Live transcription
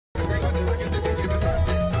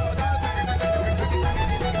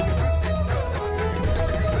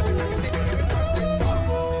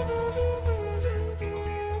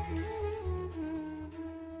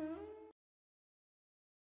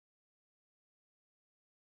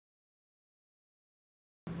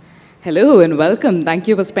Hello and welcome. Thank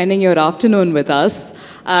you for spending your afternoon with us.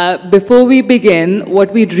 Before we begin,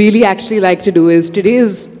 what we'd really actually like to do is, today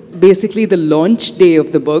is basically the launch day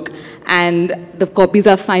of the book, and the copies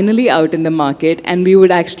are finally out in the market, and we would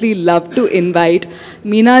actually love to invite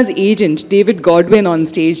Meena's agent, David Godwin, on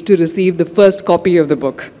stage to receive the first copy of the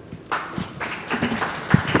book.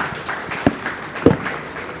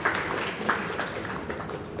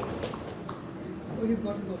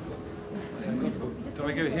 Shall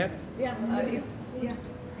I go here? Yeah, yes. Yeah.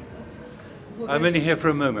 I'm only here for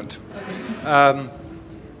a moment.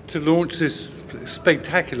 To launch this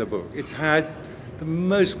spectacular book. It's had the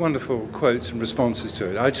most wonderful quotes and responses to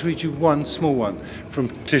it. I'll just read you one small one from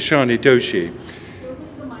Tishani Doshi.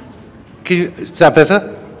 Is that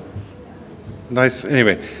better? Nice.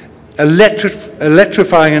 Anyway.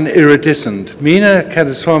 Electrifying and iridescent. Meena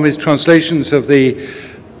Kandasamy's translations of the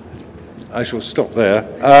I shall stop there.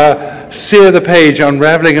 Sear the page,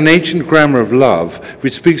 unraveling an ancient grammar of love,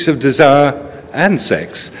 which speaks of desire and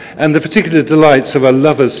sex, and the particular delights of a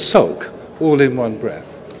lover's sulk, all in one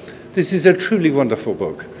breath. This is a truly wonderful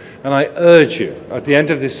book, and I urge you, at the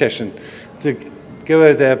end of this session, to go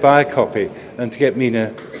over there, buy a copy, and to get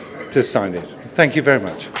Meena to sign it. Thank you very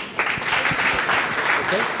much.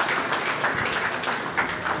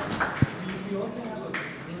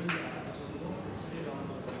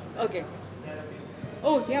 Okay.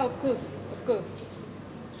 Oh, yeah, of course, of course.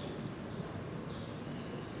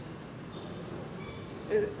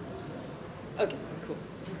 Okay, cool,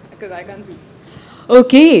 because I can't see.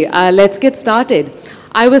 Okay, let's get started.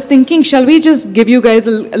 I was thinking, shall we just give you guys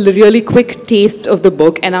a really quick taste of the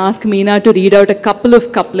book and ask Meena to read out a couple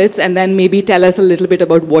of couplets and then maybe tell us a little bit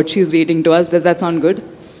about what she's reading to us. Does that sound good?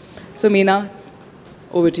 So Meena,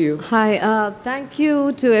 over to you. Hi, thank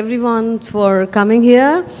you to everyone for coming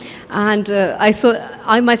here. And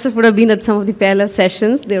I myself would have been at some of the PLF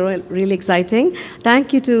sessions. They were really exciting.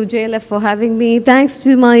 Thank you to JLF for having me. Thanks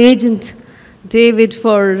to my agent, David,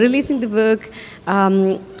 for releasing the book.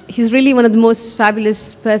 He's really one of the most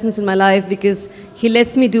fabulous persons in my life because he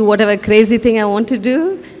lets me do whatever crazy thing I want to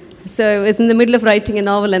do. So I was in the middle of writing a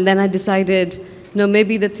novel, and then I decided, no,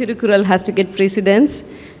 maybe the Tirukkural has to get precedence.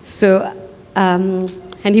 So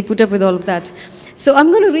and he put up with all of that. So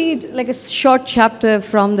I'm going to read like a short chapter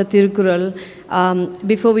from the Tirukkural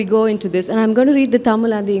before we go into this. And I'm going to read the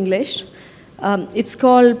Tamil and the English. It's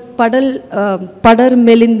called Padar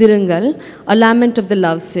Melindirangal, a lament of the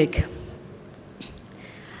lovesick.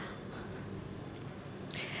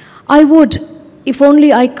 I would, if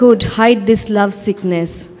only I could, hide this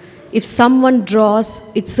lovesickness. If someone draws,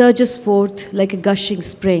 it surges forth like a gushing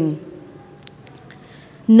spring.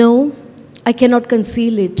 No, I cannot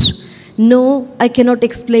conceal it. No, I cannot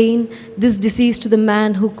explain this disease to the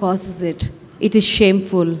man who causes it. It is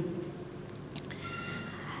shameful.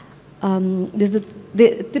 The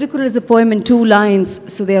Tirukkural is a poem in 2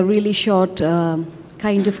 lines, so they are really short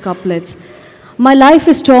kind of couplets. My life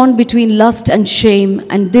is torn between lust and shame,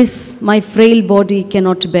 and this my frail body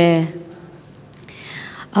cannot bear.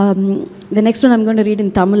 The next one I'm going to read in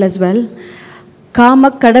Tamil as well. Kama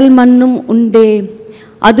kadal mannum unde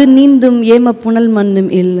Adu neendum yema punal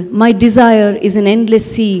mannum il. My desire is an endless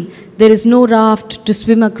sea. There is no raft to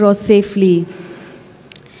swim across safely.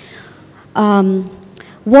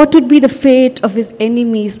 What would be the fate of his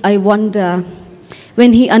enemies, I wonder,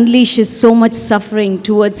 when he unleashes so much suffering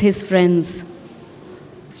towards his friends?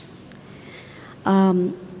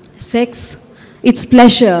 Sex, its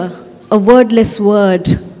pleasure, a wordless word.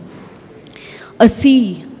 A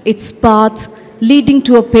sea, its path, leading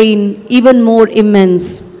to a pain even more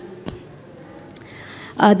immense.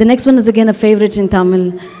 The next one is again a favorite in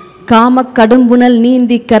Tamil. Kama kadumbunal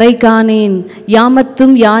neendi karai kaanen,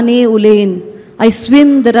 yamattum yane ulen. I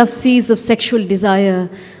swim the rough seas of sexual desire.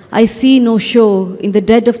 I see no shore. In the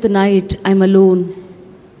dead of the night, I'm alone.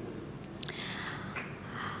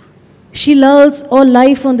 She lulls all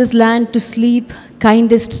life on this land to sleep,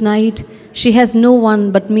 kindest night. She has no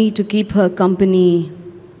one but me to keep her company.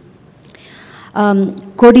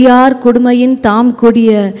 Kodiyar Kodumayin Tam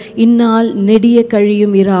Kodiya Innal Nediya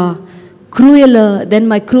Kariyum Ira. Crueler than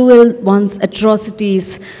my cruel one's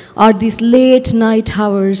atrocities are these late night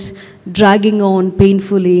hours dragging on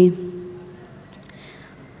painfully.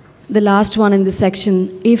 The last one in this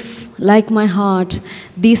section. If, like my heart,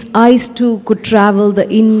 these eyes too could travel the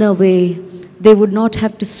inner way, they would not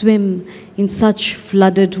have to swim in such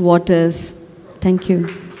flooded waters. Thank you.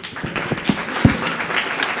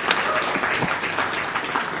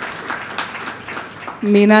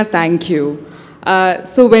 Meena, thank you.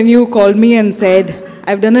 So when you called me and said,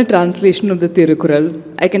 I've done a translation of the Tirukkural.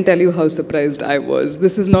 I can tell you how surprised I was.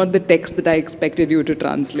 This is not the text that I expected you to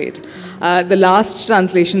translate. The last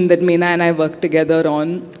translation that Meena and I worked together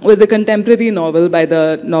on was a contemporary novel by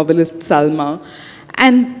the novelist Salma.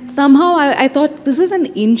 And somehow I thought, this is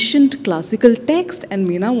an ancient classical text, and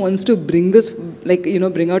Meena wants to bring this, like,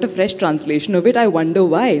 bring out a fresh translation of it. I wonder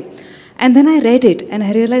why. And then I read it, and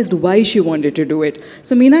I realized why she wanted to do it.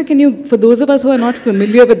 So Meena, can you, for those of us who are not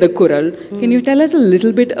familiar with the Kural, can you tell us a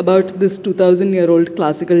little bit about this 2,000-year-old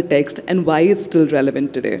classical text and why it's still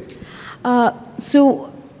relevant today?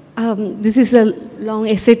 This is a long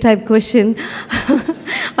essay type question.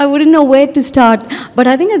 I wouldn't know where to start, but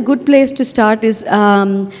I think a good place to start is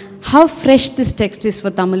how fresh this text is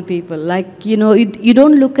for Tamil people. Like, you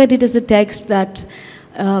don't look at it as a text that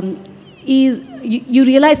you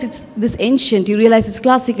realize it's this ancient, you realize it's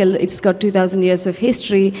classical, it's got 2,000 years of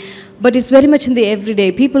history, but it's very much in the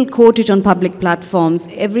everyday. People quote it on public platforms.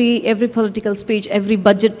 Every political speech, every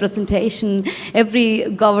budget presentation,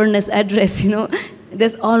 every governor's address,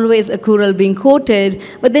 there's always a Kural being quoted,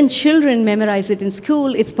 but then children memorize it in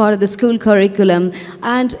school. It's part of the school curriculum.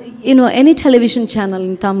 And, any television channel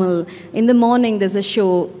in Tamil, in the morning there's a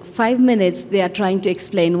show, 5 minutes, they are trying to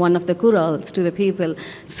explain one of the Kurals to the people.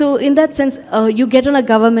 So in that sense, you get on a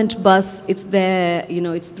government bus, it's there,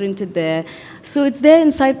 it's printed there. So it's there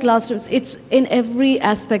inside classrooms. It's in every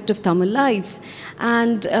aspect of Tamil life.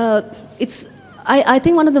 And I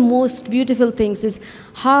think one of the most beautiful things is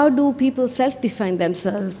how do people self-define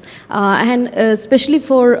themselves? And especially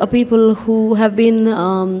for people who have been,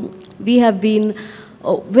 we have been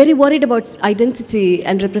very worried about identity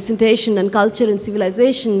and representation and culture and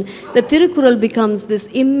civilization. The Tirukkural becomes this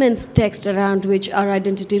immense text around which our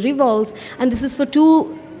identity revolves, and this is for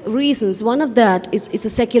two reasons. One of that is it's a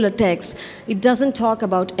secular text. It doesn't talk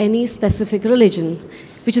about any specific religion,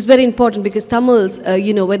 which is very important because Tamils,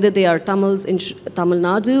 whether they are Tamils in Tamil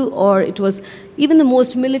Nadu or it was even the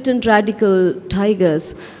most militant radical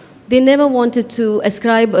tigers, they never wanted to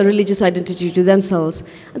ascribe a religious identity to themselves.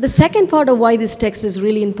 And the second part of why this text is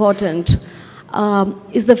really important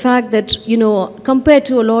is the fact that, compared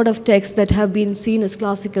to a lot of texts that have been seen as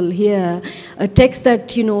classical here, a text that,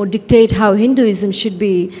 dictate how Hinduism should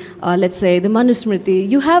be, let's say the Manusmriti,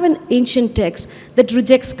 you have an ancient text that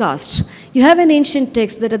rejects caste. You have an ancient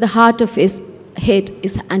text that at the heart of its hate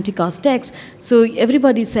is anti-caste text. So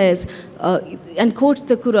everybody says, and quotes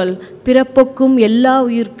the Kural, Pirapokkum ella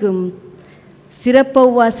uyirkum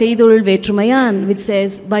Sirapavva Seidolul Vetrumayan, which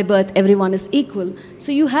says, by birth everyone is equal.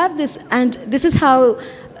 So you have this, and this is how,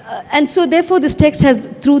 and so therefore this text has,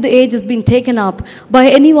 through the ages, been taken up by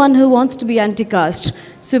anyone who wants to be anti-caste.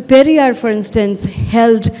 So Periyar, for instance,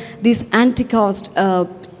 held these anti-caste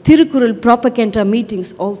Tirukkural propaganda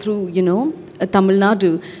meetings all through, Tamil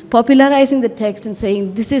Nadu, popularizing the text and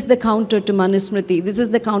saying, this is the counter to Manusmriti, this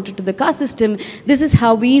is the counter to the caste system, this is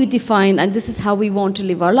how we define and this is how we want to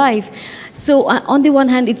live our life. So on the one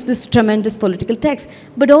hand, it's this tremendous political text,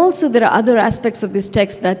 but also there are other aspects of this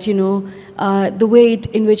text that, the way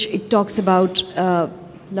in which it talks about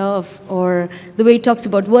love, or the way it talks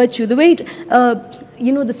about virtue, the way it,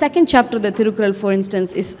 the second chapter of the Tirukkural, for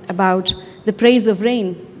instance, is about the praise of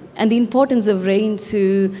rain and the importance of rain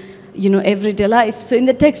to everyday life. So in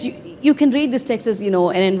the text, you can read this text as,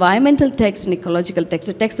 an environmental text, an ecological text,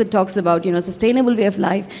 a text that talks about, sustainable way of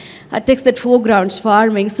life, a text that foregrounds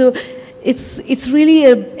farming. So it's really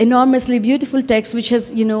an enormously beautiful text which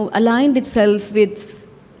has, aligned itself with,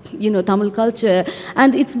 Tamil culture,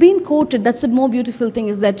 and it's been quoted. That's the more beautiful thing,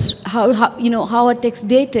 is that how a text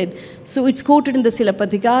dated. So it's quoted in the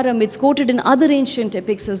Silappatikaram, it's quoted in other ancient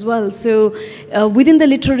epics as well. So within the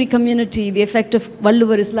literary community, the effect of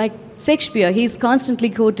Valluvar is like Shakespeare. He's constantly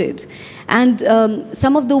quoted, and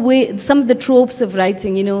some of the tropes of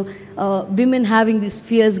writing, women having these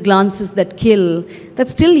fierce glances that kill, that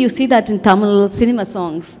still you see that in Tamil cinema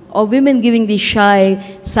songs, or women giving these shy,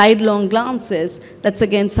 sidelong glances. That's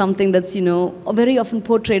again something that's, very often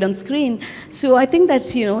portrayed on screen. So I think that,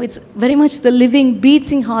 it's very much the living,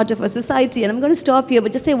 beating heart of a society. And I'm going to stop here,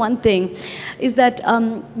 but just say one thing, is that,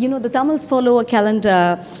 the Tamils follow a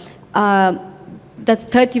calendar that's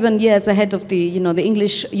 31 years ahead of the, the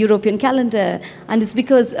English European calendar. And it's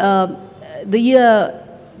because the year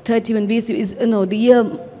 31 BC is, the year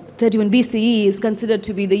 31 BCE is considered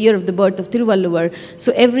to be the year of the birth of Tiruvalluvar.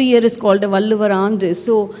 So every year is called a Valluvar Aandu.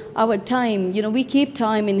 So our time, we keep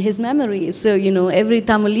time in his memory. So, every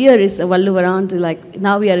Tamil year is a Valluvar Aandu. Like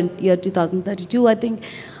now we are in year 2032, I think,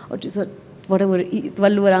 or whatever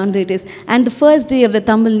Tiruvalluvar Andre it is. And the first day of the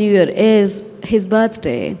Tamil New Year is his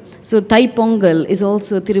birthday. So Thai Pongal is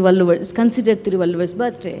also Tiruvalluvar, is considered Tiruvalluvar's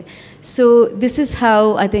birthday. So this is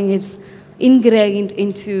how I think it's ingrained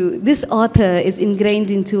into, this author is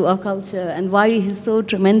ingrained into our culture and why he's so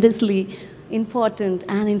tremendously important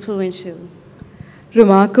and influential.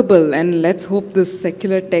 Remarkable, and let's hope this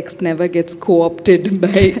secular text never gets co-opted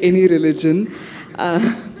by any religion.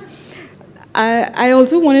 I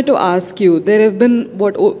also wanted to ask you, there have been,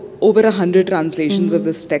 over 100 translations of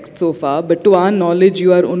this text so far, but to our knowledge,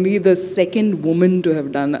 you are only the second woman to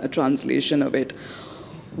have done a translation of it.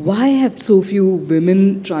 Why have so few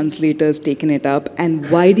women translators taken it up, and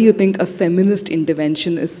why do you think a feminist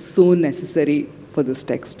intervention is so necessary for this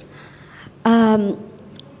text?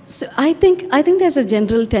 So I think there's a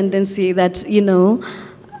general tendency that, you know,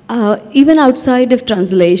 even outside of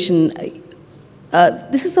translation,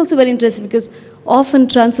 this is also very interesting because often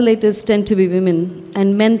translators tend to be women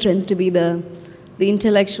and men tend to be the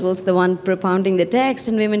intellectuals, the one propounding the text,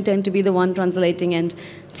 and women tend to be the one translating and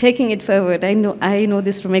taking it forward. I know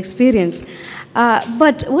this from experience.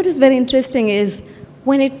 But what is very interesting is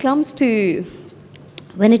when it comes to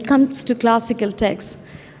classical texts,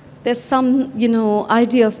 there's some, you know,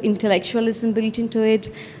 idea of intellectualism built into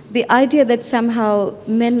it. The idea that somehow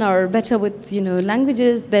men are better with, you know,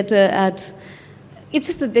 languages, better at, it's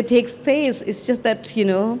just that they take space. It's just that, you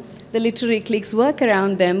know, the literary cliques work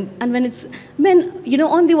around them. And when it's men, you know,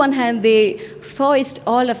 on the one hand, they foist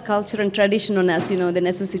all of culture and tradition on us, you know, the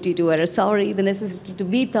necessity to wear a sari, the necessity to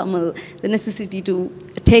be Tamil, the necessity to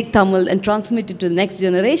take Tamil and transmit it to the next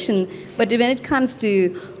generation. But when it comes to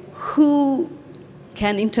who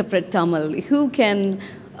can interpret Tamil, who can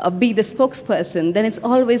be the spokesperson, then it's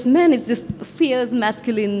always men. It's just fierce,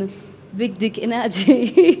 masculine, big dick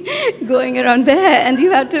energy going around there. And you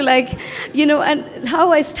have to, like, you know, and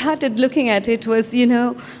how I started looking at it was, you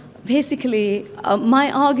know, basically my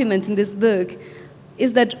argument in this book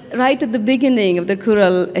is that right at the beginning of the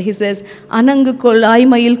Kural, he says, Anangu kol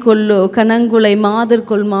aimayil kollo, kanangulai madar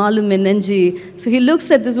kol malu menenji. So he looks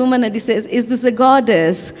at this woman and he says, is this a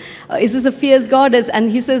goddess? Is this a fierce goddess? And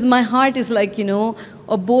he says, my heart is like, you know,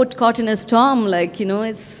 a boat caught in a storm, like, you know,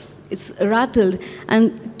 it's rattled.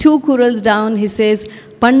 And 2 Kurals down, he says,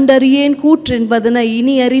 Pandariyen kootren badana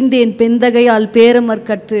ini arindhen pendagayal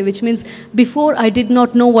peramarkattu, which means before I did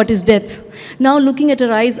not know what is death. Now looking at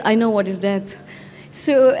her eyes, I know what is death.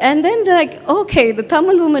 So, and then they're like, okay, the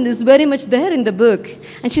Tamil woman is very much there in the book,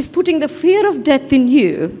 and she's putting the fear of death in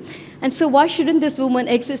you. And so why shouldn't this woman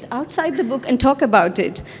exist outside the book and talk about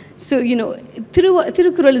it? So, you know,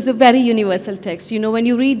 Tirukkural is a very universal text. You know, when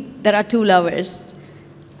you read, there are 2 lovers.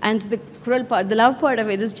 And the Kural part, the love part of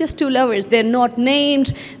it is just 2 lovers. They're not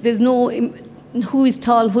named. There's no who is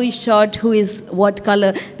tall, who is short, who is what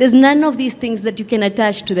color. There's none of these things that you can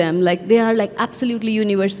attach to them. Like, they are like absolutely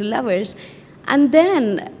universal lovers. And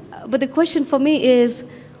then, but the question for me is,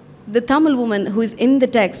 the Tamil woman who is in the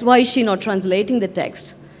text, why is she not translating the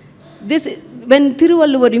text? When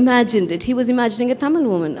Tiruvalluvar imagined it, he was imagining a Tamil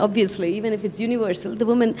woman, obviously, even if it's universal, the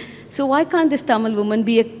woman. So why can't this Tamil woman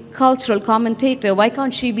be a cultural commentator? Why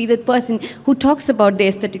can't she be the person who talks about the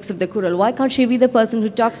aesthetics of the Kural? Why can't she be the person who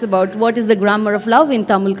talks about what is the grammar of love in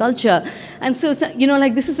Tamil culture? And so you know,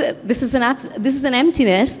 like, this is an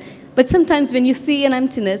emptiness. But sometimes when you see an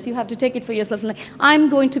emptiness, you have to take it for yourself. Like, I'm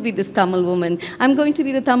going to be this Tamil woman. I'm going to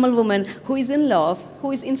be the Tamil woman who is in love,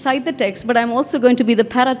 who is inside the text, but I'm also going to be the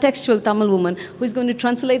paratextual Tamil woman who is going to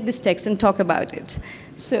translate this text and talk about it.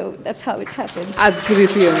 So that's how it happened.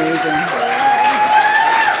 Absolutely amazing. That's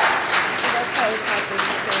how it happened.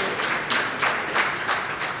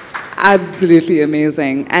 Absolutely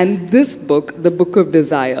amazing. And this book, The Book of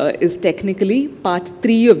Desire, is technically part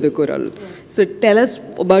 3 of the Kural. Yes. So tell us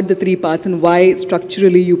about the 3 parts and why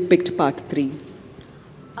structurally you picked part 3.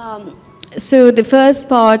 So the first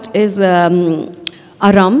part is Aram,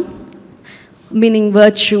 meaning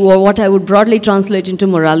virtue, or what I would broadly translate into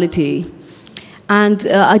morality. And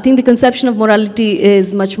I think the conception of morality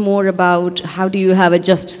is much more about how do you have a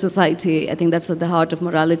just society. I think that's at the heart of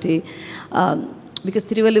morality. Because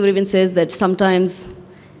Tiruvalluvar even says that sometimes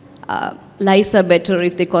lies are better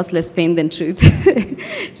if they cause less pain than truth.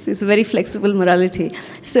 So it's a very flexible morality.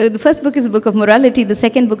 So the first book is the book of morality, the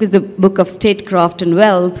second book is the book of statecraft and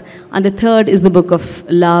wealth, and the third is the book of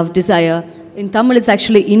love, desire. In Tamil it's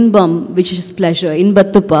actually Inbam, which is pleasure,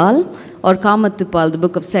 Inbattupal, or Kamattupal, the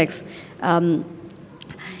book of sex. And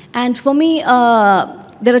for me,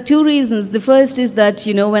 there are 2 reasons. The first is that,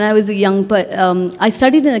 you know, when I was a young I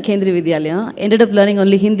studied in a Kendriya Vidyalaya, ended up learning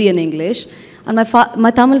only Hindi and English. And my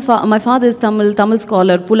father is Tamil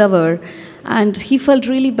scholar, Pulavar. And he felt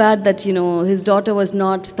really bad that, you know, his daughter was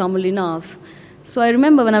not Tamil enough. So I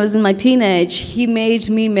remember when I was in my teenage, he made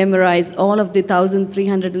me memorize all of the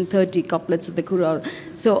 1,330 couplets of the Kural.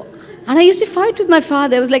 So, and I used to fight with my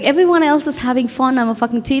father. I was like, everyone else is having fun. I'm a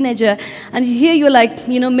fucking teenager. And here you're like,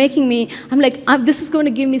 you know, making me, I'm like, this is going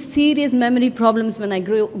to give me serious memory problems when I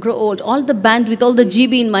grow old. All the bandwidth, all the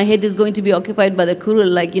GB in my head is going to be occupied by the Kural.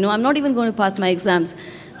 Like, you know, I'm not even going to pass my exams.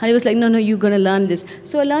 And he was like, no, no, you're going to learn this.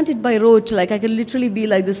 So I learned it by rote. Like, I could literally be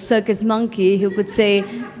like this circus monkey who could say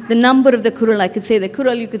the number of the Kural. I could say the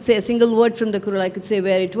Kural. You could say a single word from the Kural. I could say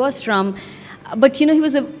where it was from. But, you know, he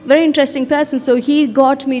was a very interesting person. So he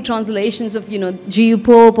got me translations of, you know, G.U.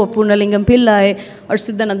 Pope or Purnalingam Pillai or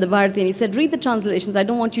Siddhananda Bharati. And he said, read the translations. I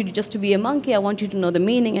don't want you to just to be a monkey. I want you to know the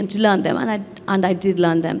meaning and to learn them. And I did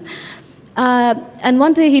learn them. And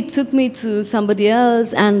one day he took me to somebody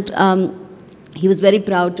else, and he was very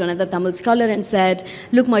proud to another Tamil scholar and said,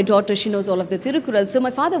 look, my daughter, she knows all of the Tirukkural. So my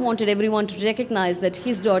father wanted everyone to recognize that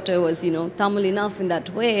his daughter was, you know, Tamil enough in that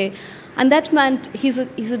way. And that meant, he's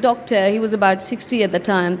a doctor, he was about 60 at the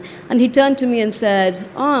time, and he turned to me and said,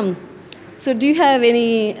 so do you have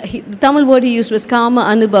any, the Tamil word he used was kama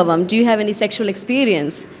anubhavam, do you have any sexual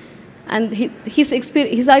experience? And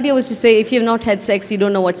his idea was to say, if you have not had sex, you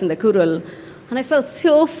don't know what's in the Kural. And I felt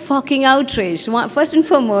so fucking outraged. First and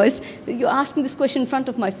foremost, you're asking this question in front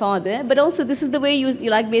of my father, but also this is the way you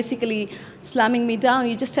like basically slamming me down.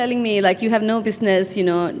 You're just telling me like you have no business, you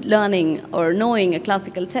know, learning or knowing a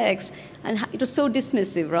classical text. And it was so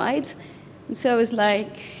dismissive, right? And so I was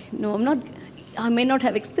like, no, I may not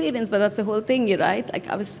have experience, but that's the whole thing, you're right? Like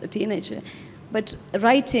I was a teenager. But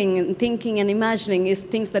writing and thinking and imagining is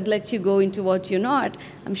things that let you go into what you're not.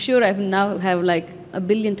 I'm sure I now have like 1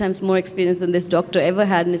 billion times more experience than this doctor ever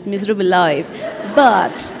had in his miserable life.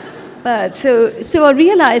 But so I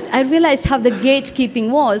realized how the gatekeeping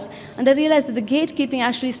was, and I realized that the gatekeeping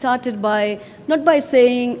actually started by, not by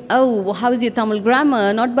saying, oh, how's your Tamil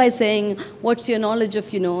grammar, not by saying, what's your knowledge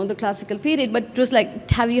of, you know, the classical period, but it was like,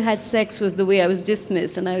 have you had sex was the way I was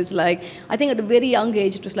dismissed, and I was like, I think at a very young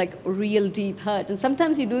age, it was like real deep hurt, and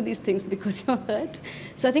sometimes you do these things because you're hurt,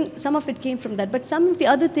 so I think some of it came from that, but some of the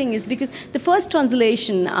other thing is because the first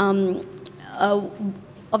translation,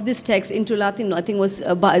 of this text into Latin, I think was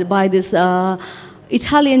by this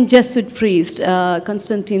Italian Jesuit priest,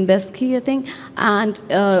 Constantine Beschi, I think, and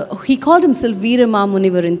he called himself Veerama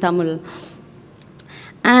Munivar in Tamil.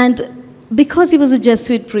 And because he was a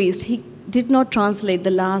Jesuit priest, he did not translate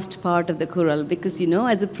the last part of the Kural because, you know,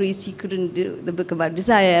 as a priest, he couldn't do the book about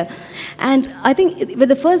desire. And I think when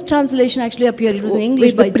the first translation actually appeared, it was in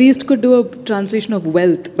English. Wait, the priest could do a translation of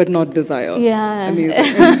wealth, but not desire. Yeah. Amazing.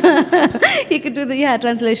 He could do the,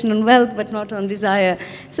 translation on wealth, but not on desire.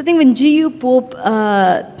 So I think when G.U. Pope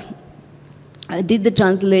did the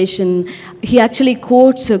translation, he actually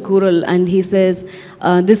quotes a Kural and he says,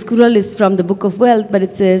 this Kural is from the Book of Wealth, but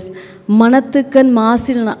it says, Manathukan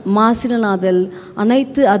Masiranadal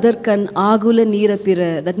Anaithu Adarkan Agula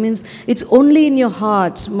Neerapira. That means it's only in your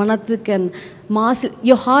heart, Manathukan.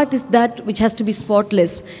 Your heart is that which has to be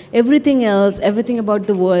spotless. Everything else, everything about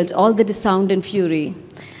the world, all that is sound and fury.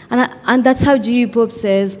 And that's how G.U. Pope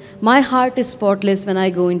says, my heart is spotless when I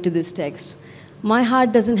go into this text. My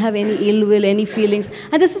heart doesn't have any ill will, any feelings.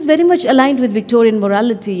 And this is very much aligned with Victorian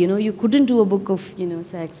morality. You know, you couldn't do a book of, you know,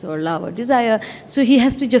 sex or love or desire. So he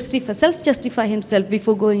has to self-justify himself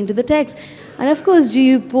before going into the text. And of course,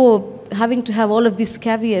 G.U. Pope, having to have all of these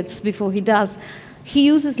caveats before he does, he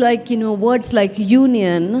uses like, you know, words like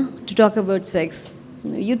union to talk about sex. You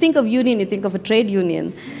know, you think of union, you think of a trade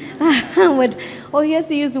union. Or he has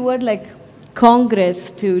to use the word like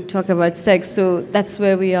Congress to talk about sex. So that's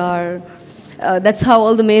where we are. That's how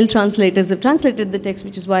all the male translators have translated the text,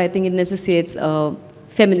 which is why I think it necessitates a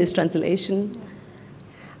feminist translation.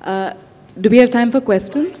 Do we have time for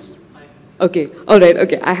questions? Okay, all right,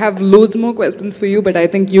 okay. I have loads more questions for you, but I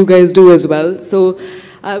think you guys do as well. So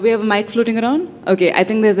we have a mic floating around? Okay, I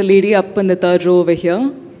think there's a lady up in the third row over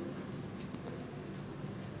here.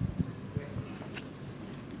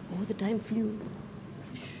 Oh, the time flew.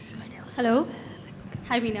 Hello.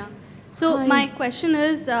 Hi, Meena. So Hi. my question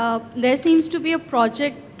is, there seems to be a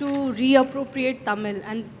project to reappropriate Tamil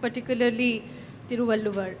and particularly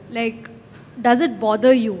Tiruvalluvar. Like, does it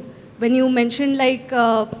bother you when you mention like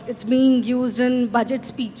it's being used in budget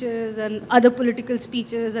speeches and other political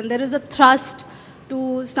speeches, and there is a thrust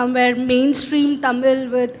to somewhere mainstream Tamil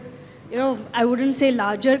with, you know, I wouldn't say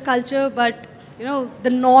larger culture, but, you know, the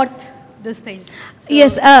North, this thing. So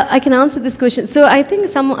yes, I can answer this question. So I think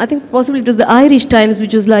possibly it was the Irish Times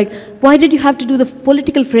which was like, why did you have to do the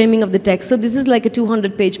political framing of the text? So this is like a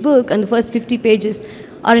 200-page book, and the first 50 pages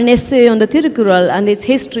are an essay on the Tirukkural and its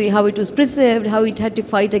history, how it was preserved, how it had to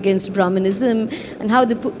fight against Brahmanism, and how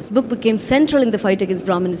the book became central in the fight against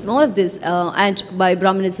Brahmanism. All of this, and by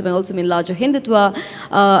Brahmanism I also mean larger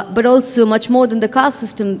Hindutva, but also much more than the caste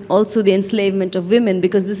system, also the enslavement of women,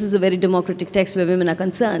 because this is a very democratic text where women are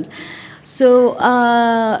concerned. So,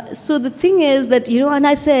 so the thing is that, you know, and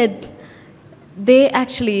I said, they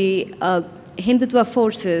actually, Hindutva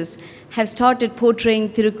forces have started portraying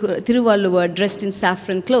Tiruvalluvar dressed in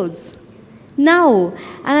saffron clothes. Now,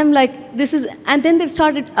 and I'm like, this is, and then they've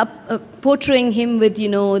started portraying him with, you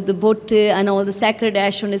know, the botte and all the sacred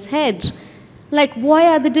ash on his head. Like, why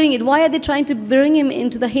are they doing it? Why are they trying to bring him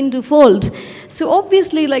into the Hindu fold? So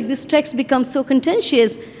obviously, like, this text becomes so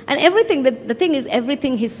contentious, and everything, the thing is,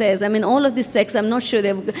 everything he says, I mean, all of this sex, I'm not sure,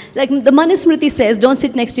 like, the Manusmriti says, don't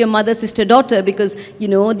sit next to your mother, sister, daughter, because, you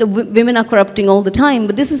know, the women are corrupting all the time,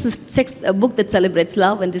 but this is a book that celebrates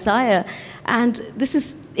love and desire, and this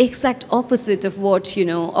is the exact opposite of what, you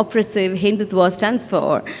know, oppressive Hindutva stands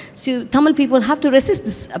for. So Tamil people have to resist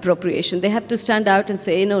this appropriation. They have to stand out and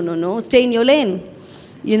say, no, no, no, stay in your lane.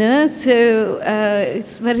 You know, so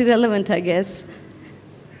it's very relevant, I guess.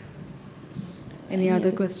 Any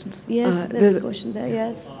other questions? Yes, there's a question there,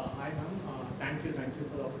 yes. Hi ma'am, thank you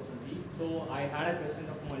for the opportunity. So I had a question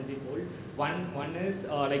of multifold. One is,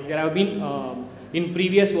 like there have been, in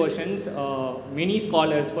previous versions, many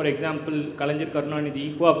scholars, for example, Kalanjar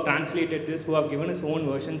Karunanidhi, who have translated this, who have given his own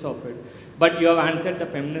versions of it. But you have answered the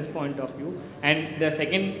feminist point of view. And the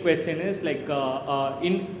second question is, like,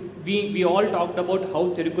 we all talked about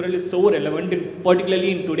how Tirukkural is so relevant,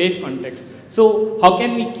 particularly in today's context. So how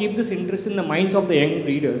can we keep this interest in the minds of the young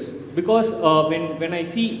readers? Because when I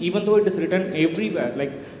see, even though it is written everywhere,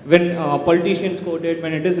 like when politicians quote it,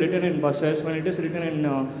 when it is written in buses, when it is written in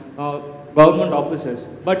government offices,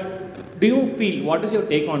 but do you feel, what is your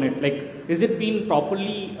take on it? Like, is it being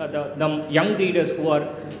properly, the young readers who are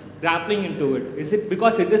grappling into it, is it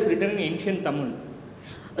because it is written in ancient Tamil?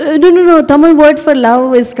 No. Tamil word for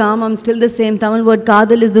love is kamam, still the same. Tamil word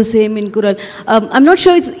kadal is the same in Kural. I'm not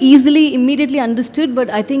sure it's immediately understood, but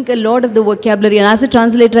I think a lot of the vocabulary, and as a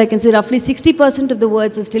translator, I can say roughly 60% of the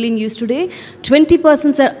words are still in use today.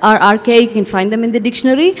 20% are archaic, you can find them in the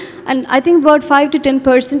dictionary. And I think about 5 to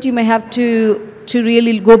 10% you may have to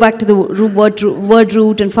really go back to the word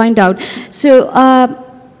root and find out. So,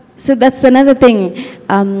 so that's another thing.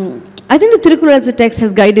 I think the Tirukkural as a text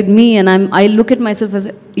has guided me, and I look at myself as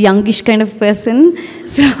a youngish kind of person.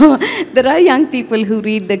 So there are young people who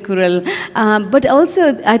read the Kural. But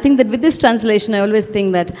also, I think that with this translation, I always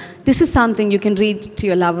think that this is something you can read to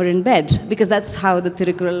your lover in bed, because that's how the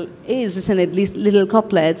Tirukkural is. It's in at least little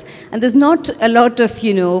couplets. And there's not a lot of,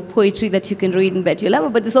 you know, poetry that you can read in bed to your lover,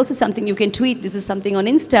 but there's also something you can tweet. This is something on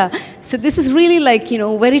Insta. So this is really like, you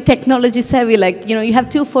know, very technology savvy. Like, you know, you have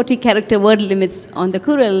 240 character word limits on the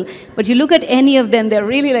Kural, but you look at any of them, they're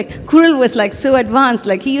really like, Kural was like so advanced,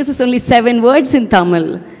 like he uses only 7 words in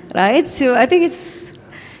Tamil, right? So I think it's,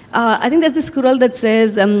 I think there's this Kural that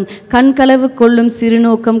says, Kan kalavu kollum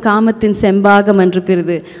sirunokam kamathin sembagam andru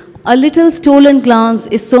pirudhu. A little stolen glance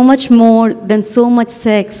is so much more than so much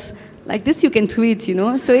sex. Like this you can tweet, you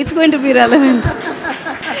know, so it's going to be relevant.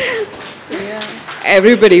 So yeah.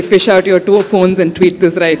 Everybody fish out your 2 phones and tweet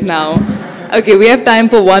this right now. Okay, we have time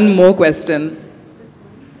for one more question.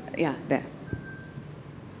 Yeah, there.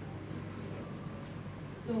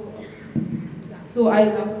 So I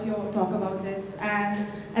loved your talk about this, and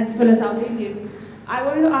as a fellow South Indian, I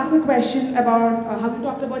wanted to ask a question about how you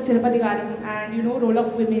talked about Sirapadigaram and, you know, role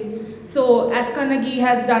of women. So as Kannagi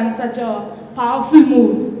has done such a powerful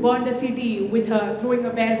move, burned a city with her throwing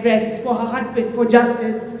her bare breasts for her husband, for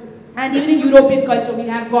justice, and even in European culture we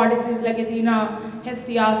have goddesses like Athena,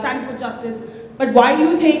 Hestia standing for justice. But why do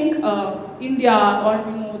you think India, or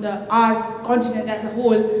you know, our continent as a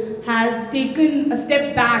whole, has taken a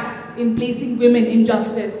step back in placing women in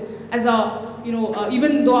justice as a, you know,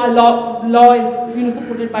 even though our law is, you know,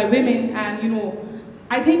 supported by women, and, you know,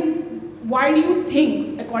 I think, why do you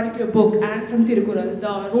think, according to your book and from Tirukkural,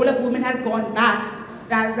 the role of women has gone back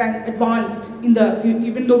rather than advanced in the,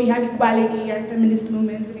 even though we have equality and feminist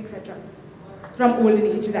movements and etc. from olden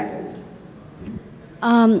age, that is?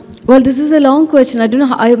 Well, this is a long question. I don't know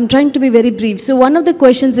how, I'm trying to be very brief. So one of the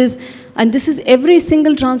questions is, and this is every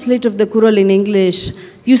single translator of the Kural in English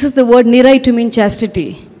uses the word nirai to mean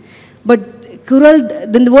chastity. But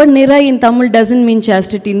Kural, the word nirai in Tamil doesn't mean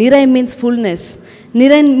chastity. Nirai means fullness.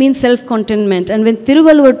 Nirai means self-contentment. And when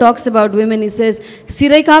Tiruvalluvar talks about women, he says,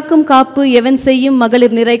 Sirai kakkum kaappu evan seyyum magalir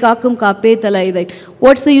nirai kakkum kaappe thalai.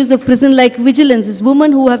 What's the use of prison like vigilance? It's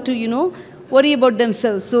women who have to, you know, worry about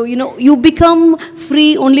themselves. So, you know, you become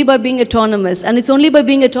free only by being autonomous, and it's only by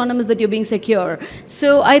being autonomous that you're being secure.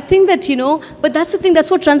 So I think that, you know, but that's the thing,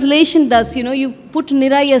 that's what translation does, you know, you put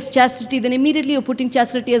Nirai as chastity, then immediately you're putting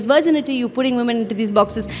chastity as virginity, you're putting women into these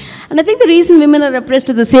boxes. And I think the reason women are oppressed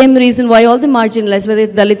is the same reason why all the marginalized, whether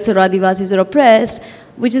it's Dalits or Adivasis, are oppressed,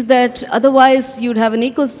 which is that otherwise you'd have an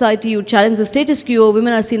eco-society, you'd challenge the status quo,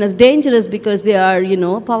 women are seen as dangerous because they are, you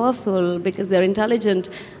know, powerful, because they're intelligent,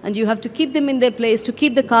 and you have to keep them in their place to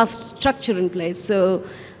keep the caste structure in place. So,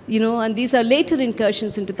 you know, and these are later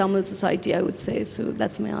incursions into Tamil society, I would say. So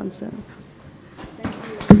that's my answer.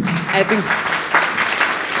 I think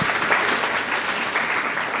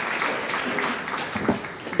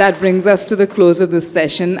that brings us to the close of this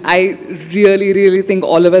session. I really, really think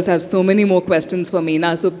all of us have so many more questions for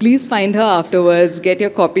Meena. So please find her afterwards, get your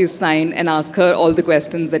copies signed, and ask her all the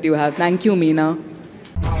questions that you have. Thank you, Meena.